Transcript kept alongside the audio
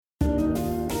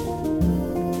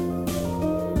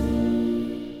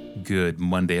Good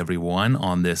Monday, everyone,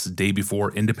 on this day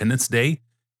before Independence Day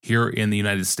here in the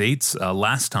United States.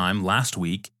 Last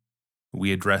week,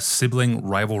 we addressed sibling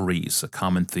rivalries, a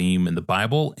common theme in the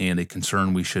Bible and a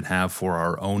concern we should have for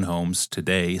our own homes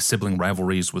today. Sibling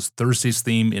rivalries was Thursday's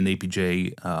theme in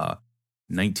APJ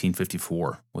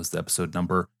 1954 was the episode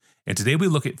number. And today we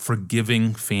look at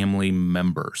forgiving family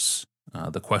members.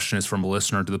 The question is from a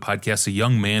listener to the podcast, a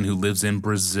young man who lives in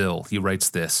Brazil. He writes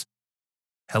this.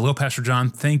 Hello, Pastor John.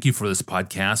 Thank you for this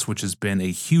podcast, which has been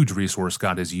a huge resource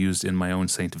God has used in my own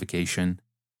sanctification.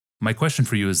 My question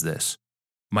for you is this.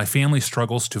 My family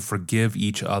struggles to forgive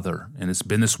each other, and it's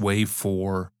been this way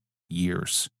for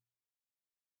years.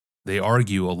 They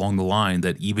argue along the line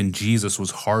that even Jesus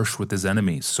was harsh with his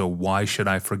enemies, so why should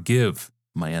I forgive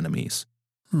my enemies?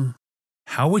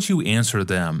 How would you answer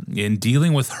them in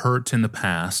dealing with hurt in the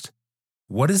past?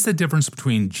 What is the difference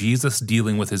between Jesus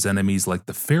dealing with his enemies like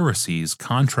the Pharisees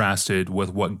contrasted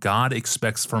with what God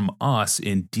expects from us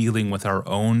in dealing with our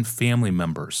own family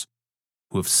members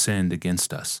who have sinned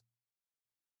against us?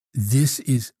 This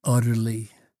is utterly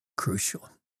crucial.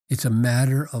 It's a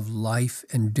matter of life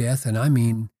and death, and I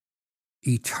mean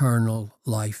eternal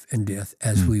life and death,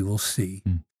 as we will see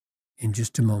in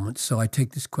just a moment. So I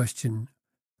take this question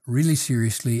really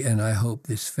seriously, and I hope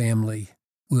this family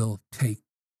will take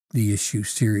the issue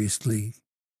seriously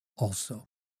also.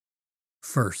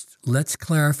 First, let's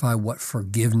clarify what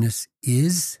forgiveness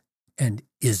is and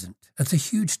isn't. That's a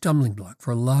huge stumbling block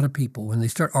for a lot of people. When they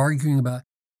start arguing about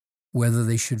whether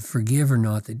they should forgive or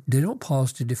not, they don't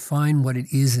pause to define what it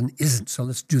is and isn't. So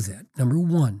let's do that. Number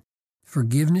one,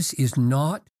 forgiveness is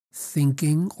not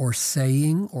thinking or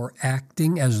saying or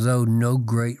acting as though no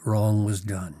great wrong was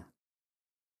done.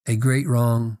 A great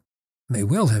wrong may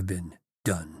well have been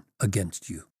done against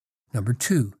you. Number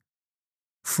two,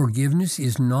 forgiveness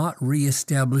is not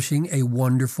reestablishing a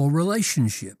wonderful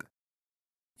relationship.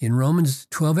 In Romans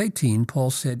 12:18,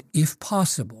 Paul said, if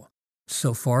possible,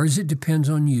 so far as it depends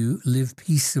on you, live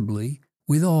peaceably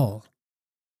with all.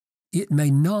 It may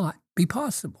not be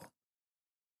possible.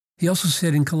 He also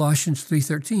said in Colossians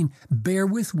 3:13, bear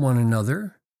with one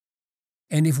another,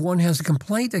 and if one has a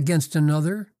complaint against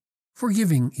another,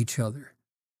 forgiving each other.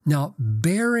 Now,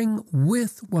 bearing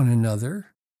with one another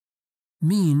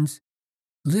means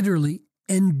literally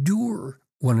endure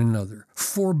one another,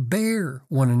 forbear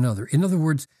one another. In other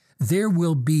words, there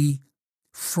will be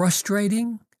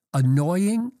frustrating,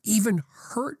 annoying, even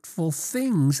hurtful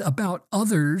things about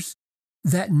others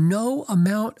that no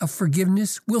amount of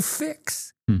forgiveness will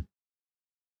fix.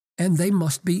 And they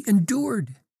must be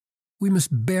endured. We must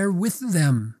bear with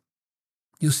them.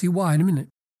 You'll see why in a minute.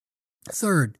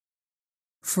 Third,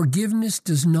 forgiveness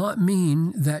does not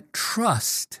mean that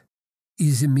trust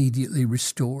is immediately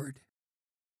restored.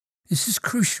 This is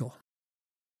crucial.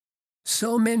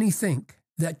 So many think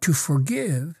that to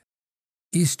forgive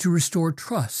is to restore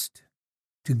trust,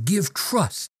 to give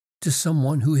trust to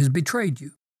someone who has betrayed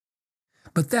you.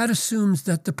 But that assumes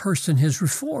that the person has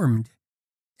reformed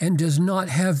and does not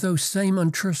have those same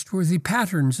untrustworthy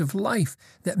patterns of life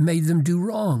that made them do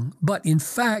wrong. But in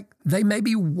fact, they may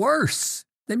be worse.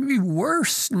 They may be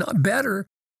worse, not better.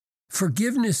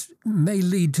 Forgiveness may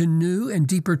lead to new and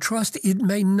deeper trust. It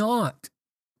may not.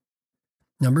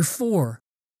 Number four,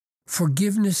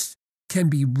 forgiveness can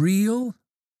be real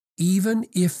even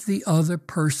if the other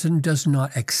person does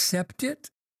not accept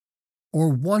it or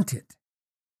want it.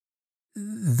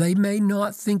 They may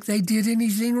not think they did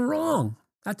anything wrong.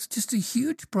 That's just a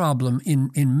huge problem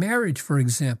in marriage, for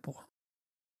example.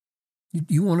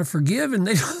 You want to forgive, and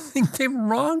they don't think they've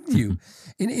wronged you.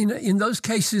 In those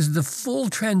cases, the full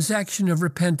transaction of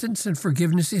repentance and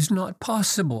forgiveness is not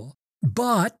possible.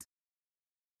 But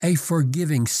a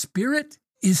forgiving spirit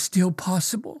is still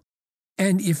possible.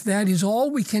 And if that is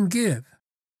all we can give,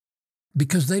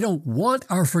 because they don't want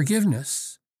our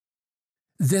forgiveness,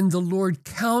 then the Lord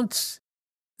counts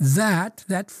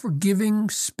that forgiving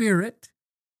spirit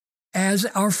as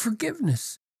our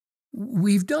forgiveness.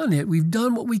 We've done it. We've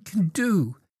done what we can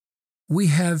do. We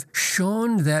have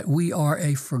shown that we are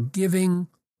a forgiving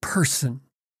person.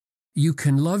 You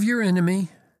can love your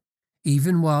enemy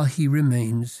even while he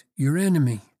remains your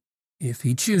enemy, if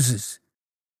he chooses.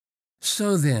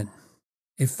 So then,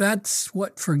 if that's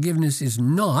what forgiveness is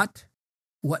not,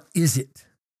 what is it?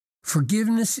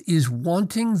 Forgiveness is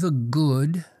wanting the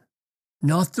good,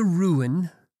 not the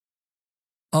ruin,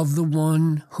 of the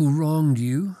one who wronged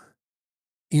you,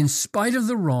 in spite of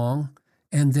the wrong,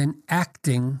 and then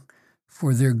acting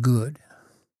for their good.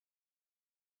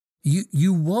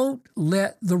 You won't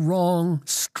let the wrong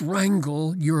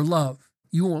strangle your love.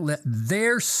 You won't let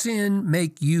their sin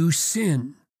make you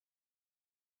sin.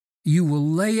 you will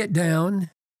lay it down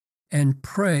and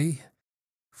pray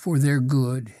for their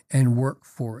good and work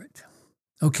for it.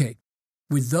 Okay,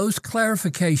 with those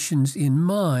clarifications in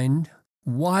mind,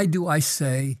 why do I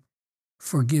say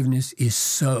forgiveness is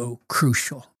so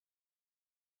crucial?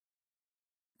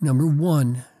 Number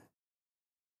one,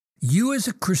 you as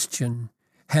a Christian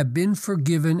have been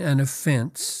forgiven an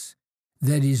offense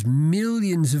that is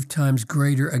millions of times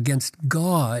greater against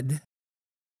God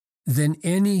than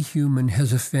any human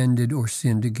has offended or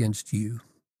sinned against you.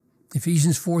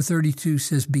 Ephesians 4:32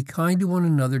 says, "Be kind to one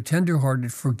another,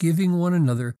 tenderhearted, forgiving one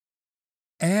another,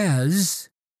 as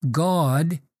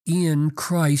God in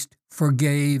Christ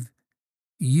forgave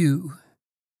you."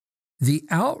 The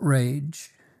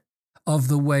outrage of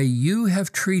the way you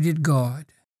have treated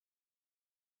God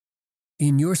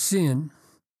in your sin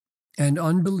and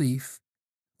unbelief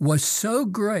was so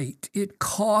great, it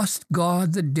cost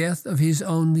God the death of his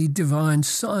only divine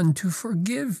Son to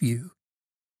forgive you.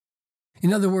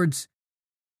 In other words,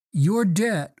 your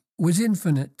debt was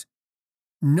infinite.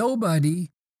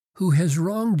 Nobody who has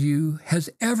wronged you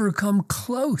has ever come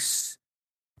close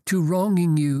to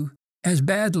wronging you as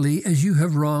badly as you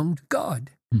have wronged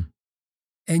God.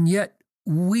 And yet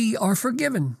we are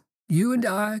forgiven. You and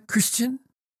I, Christian,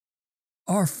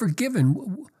 are forgiven.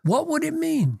 What would it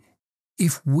mean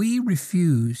if we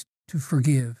refused to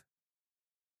forgive?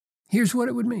 Here's what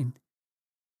it would mean.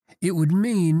 It would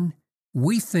mean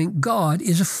we think God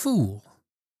is a fool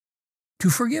to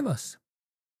forgive us.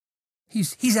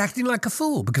 He's acting like a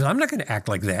fool, because I'm not going to act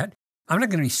like that. I'm not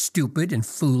going to be stupid and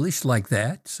foolish like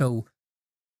that. So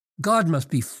God must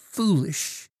be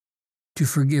foolish to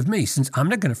forgive me, since I'm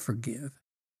not going to forgive.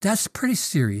 That's pretty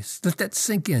serious. Let that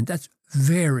sink in. That's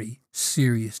very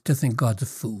serious to think God's a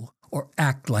fool or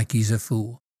act like he's a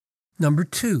fool. Number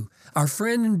two, our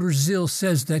friend in Brazil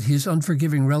says that his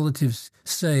unforgiving relatives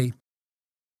say,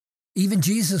 "Even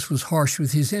Jesus was harsh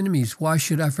with his enemies. Why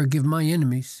should I forgive my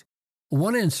enemies?"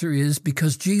 One answer is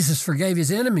because Jesus forgave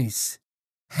his enemies.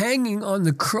 Hanging on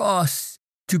the cross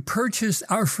to purchase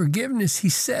our forgiveness, he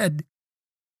said,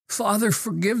 "Father,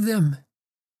 forgive them.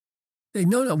 They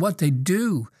know not what they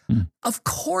do." Of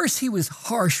course he was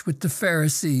harsh with the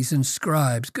Pharisees and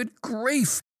scribes. Good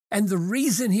grief. And the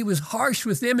reason he was harsh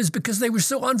with them is because they were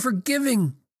so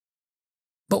unforgiving.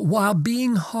 But while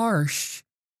being harsh,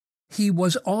 he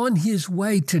was on his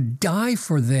way to die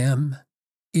for them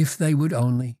if they would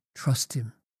only trust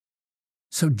him.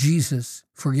 So Jesus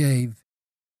forgave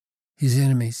his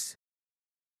enemies.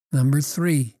 Number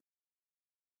three,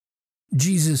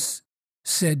 Jesus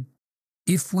said,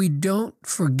 if we don't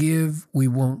forgive, we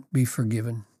won't be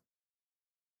forgiven.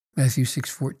 Matthew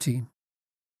 6:14.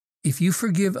 If you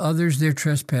forgive others their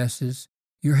trespasses,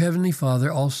 your heavenly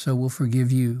Father also will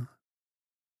forgive you.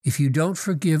 If you don't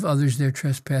forgive others their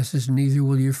trespasses, neither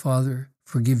will your Father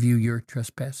forgive you your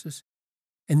trespasses.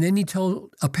 And then he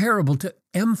told a parable to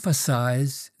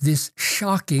emphasize this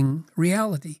shocking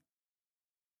reality.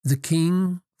 The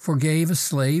king forgave a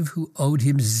slave who owed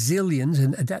him zillions,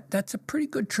 and that's a pretty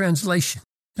good translation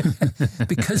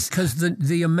because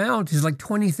the amount is like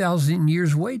 20,000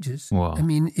 years' wages. Wow. I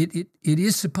mean, it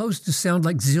is supposed to sound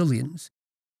like zillions.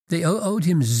 They owed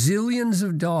him zillions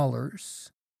of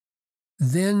dollars.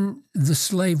 Then the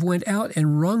slave went out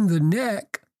and wrung the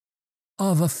neck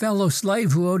of a fellow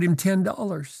slave who owed him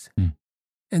 $10.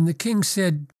 And the king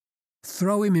said,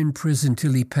 throw him in prison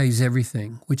till he pays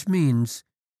everything, which means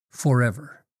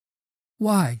forever.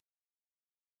 Why?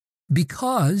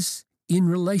 Because in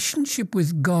relationship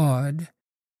with God,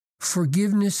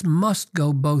 forgiveness must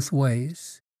go both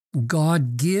ways.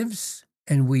 God gives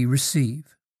and we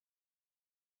receive.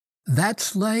 That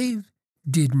slave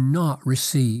did not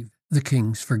receive the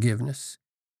king's forgiveness.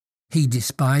 He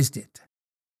despised it.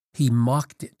 He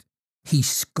mocked it. He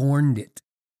scorned it.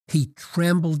 He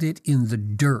trampled it in the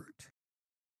dirt.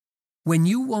 When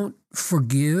you won't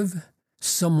forgive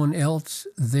someone else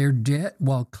their debt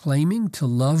while claiming to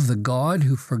love the God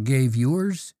who forgave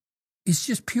yours, it's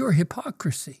just pure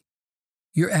hypocrisy.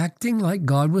 You're acting like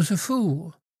God was a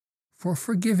fool for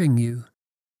forgiving you.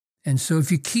 And so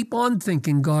if you keep on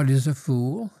thinking God is a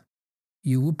fool,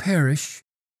 you will perish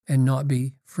and not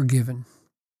be forgiven.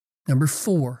 Number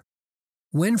 4,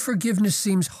 when forgiveness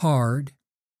seems hard,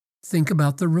 think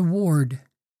about the reward.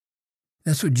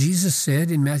 That's what Jesus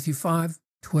said in Matthew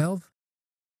 5:12.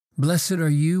 Blessed are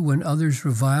you when others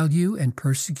revile you and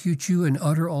persecute you and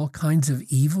utter all kinds of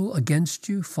evil against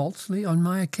you falsely on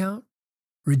my account.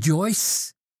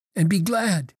 Rejoice and be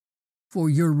glad, for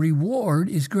your reward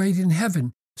is great in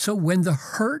heaven. So when the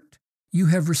hurt you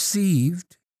have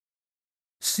received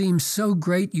seems so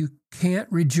great you can't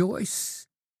rejoice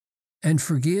and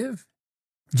forgive,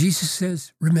 Jesus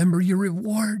says, remember your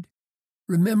reward.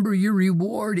 Remember your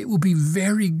reward. It will be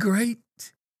very great.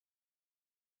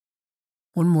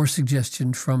 One more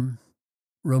suggestion from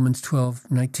Romans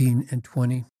 12, 19, and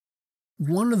 20.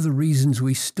 One of the reasons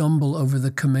we stumble over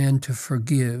the command to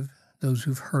forgive those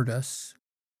who've hurt us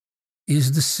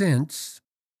is the sense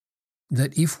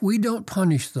that if we don't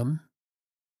punish them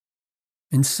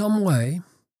in some way,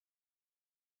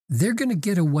 they're going to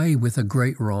get away with a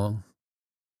great wrong.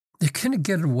 They're going to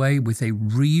get away with a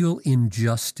real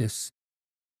injustice.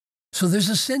 So there's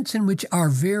a sense in which our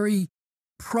very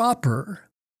proper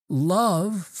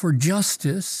love for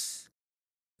justice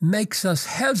makes us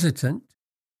hesitant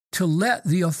to let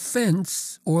the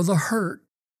offense or the hurt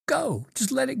go.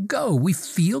 Just let it go. We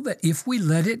feel that if we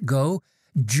let it go,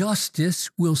 justice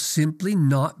will simply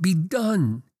not be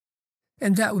done.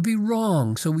 And that would be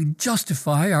wrong. So we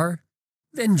justify our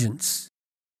vengeance.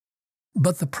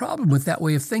 But the problem with that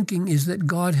way of thinking is that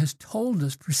God has told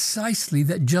us precisely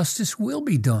that justice will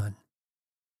be done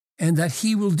and that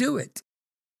He will do it.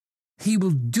 He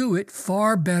will do it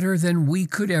far better than we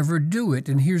could ever do it.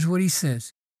 And here's what He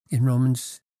says in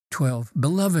Romans 12.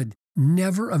 Beloved,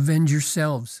 never avenge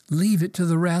yourselves. Leave it to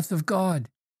the wrath of God.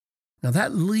 Now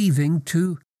that leaving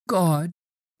to God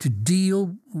to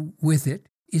deal with it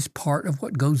is part of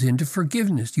what goes into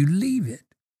forgiveness. You leave it.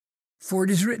 For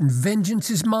it is written, vengeance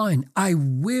is mine. I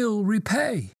will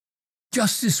repay.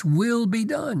 Justice will be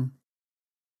done.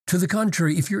 To the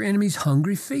contrary, if your enemy's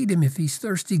hungry, feed him. If he's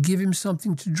thirsty, give him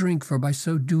something to drink, for by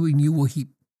so doing you will heap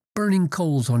burning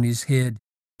coals on his head.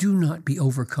 Do not be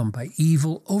overcome by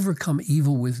evil. Overcome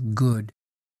evil with good.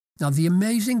 Now, the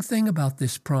amazing thing about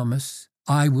this promise,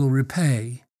 I will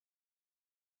repay,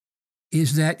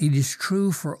 is that it is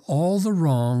true for all the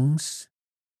wrongs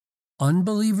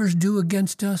unbelievers do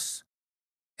against us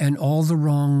and all the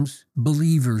wrongs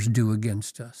believers do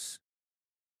against us.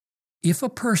 If a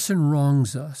person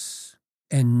wrongs us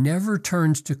and never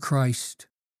turns to Christ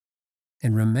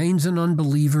and remains an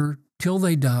unbeliever till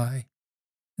they die,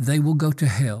 they will go to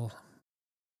hell.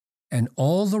 And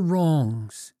all the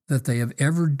wrongs that they have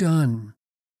ever done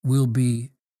will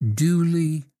be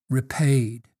duly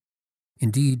repaid.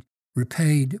 Indeed,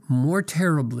 repaid more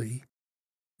terribly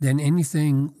than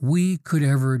anything we could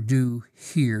ever do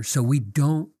here. So we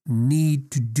don't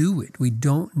need to do it. We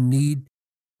don't need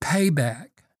payback.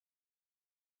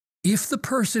 If the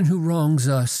person who wrongs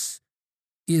us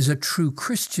is a true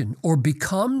Christian or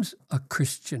becomes a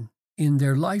Christian in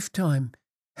their lifetime,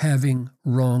 having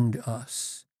wronged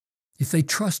us, if they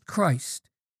trust Christ,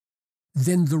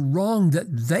 then the wrong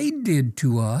that they did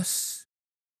to us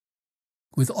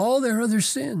with all their other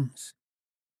sins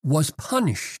was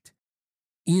punished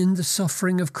in the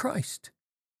suffering of Christ.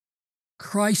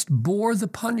 Christ bore the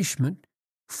punishment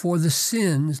for the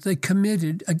sins they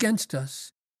committed against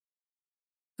us.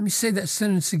 Let me say that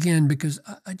sentence again because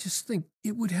I just think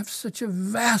it would have such a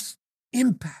vast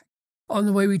impact on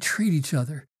the way we treat each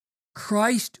other.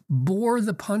 Christ bore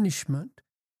the punishment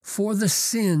for the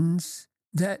sins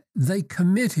that they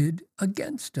committed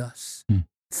against us.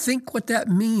 Think what that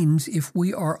means if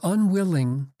we are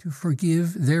unwilling to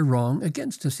forgive their wrong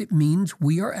against us. It means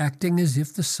we are acting as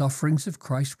if the sufferings of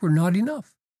Christ were not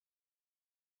enough.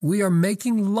 We are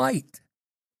making light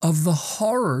of the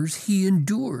horrors He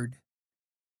endured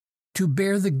to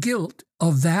bear the guilt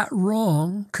of that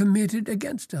wrong committed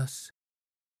against us.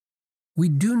 We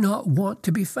do not want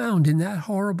to be found in that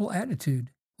horrible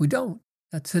attitude. We don't.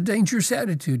 That's a dangerous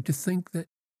attitude to think that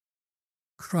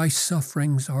Christ's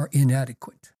sufferings are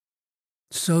inadequate.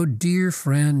 So, dear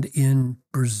friend in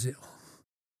Brazil,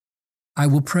 I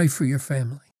will pray for your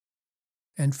family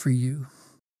and for you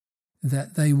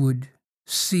that they would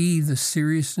see the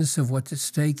seriousness of what's at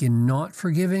stake in not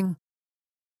forgiving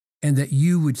and that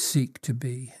you would seek to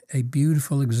be a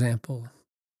beautiful example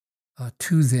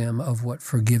to them of what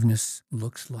forgiveness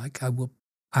looks like. I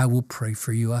will pray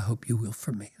for you. I hope you will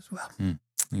for me as well.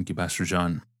 Thank you, Pastor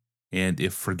John. And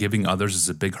if forgiving others is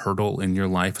a big hurdle in your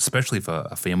life, especially if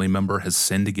a family member has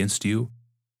sinned against you,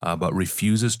 but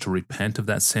refuses to repent of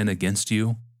that sin against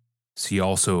you, see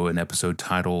also an episode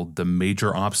titled The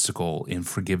Major Obstacle in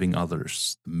Forgiving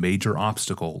Others. The Major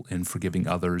Obstacle in Forgiving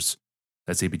Others.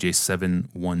 That's APJ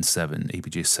 717,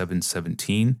 APJ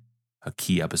 717, a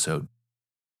key episode.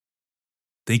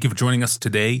 Thank you for joining us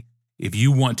today. If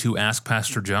you want to ask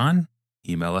Pastor John,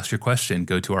 email us your question.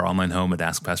 Go to our online home at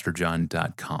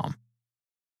askpastorjohn.com.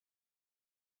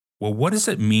 Well, what does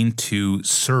it mean to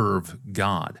serve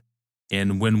God?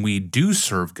 And when we do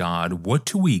serve God, what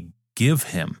do we give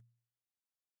Him?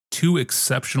 Two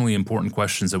exceptionally important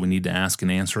questions that we need to ask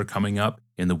and answer coming up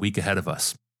in the week ahead of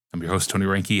us. I'm your host, Tony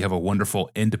Reinke. Have a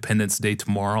wonderful Independence Day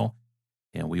tomorrow,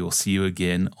 and we will see you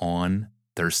again on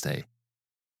Thursday.